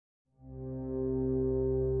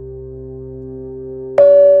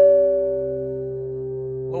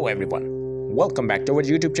everyone, welcome back to our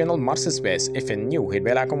YouTube channel Mars Space. If you're new, hit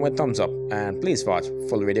bell icon with thumbs up and please watch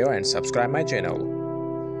full video and subscribe my channel.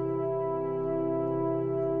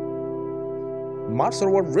 Mars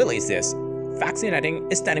Rover releases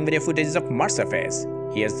fascinating stunning video footage of Mars surface.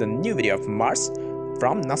 Here's the new video of Mars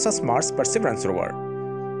from NASA's Mars Perseverance Rover.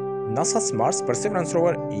 NASA's Mars Perseverance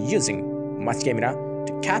Rover using much camera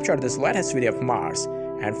to capture this latest video of Mars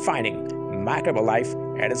and finding microbial life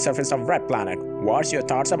at the surface of red planet. What's your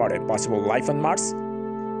thoughts about a possible life on Mars?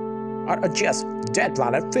 Or a just dead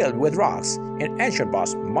planet filled with rocks? In ancient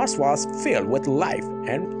past, Mars was filled with life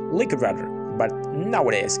and liquid water, but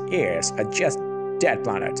nowadays it's a just dead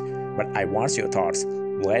planet. But I want your thoughts.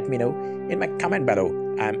 Let me know in my comment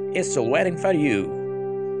below. I'm still waiting for you.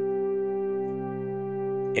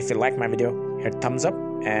 If you like my video, hit thumbs up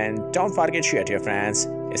and don't forget to share to your friends.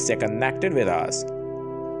 Stay connected with us.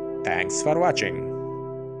 Thanks for watching.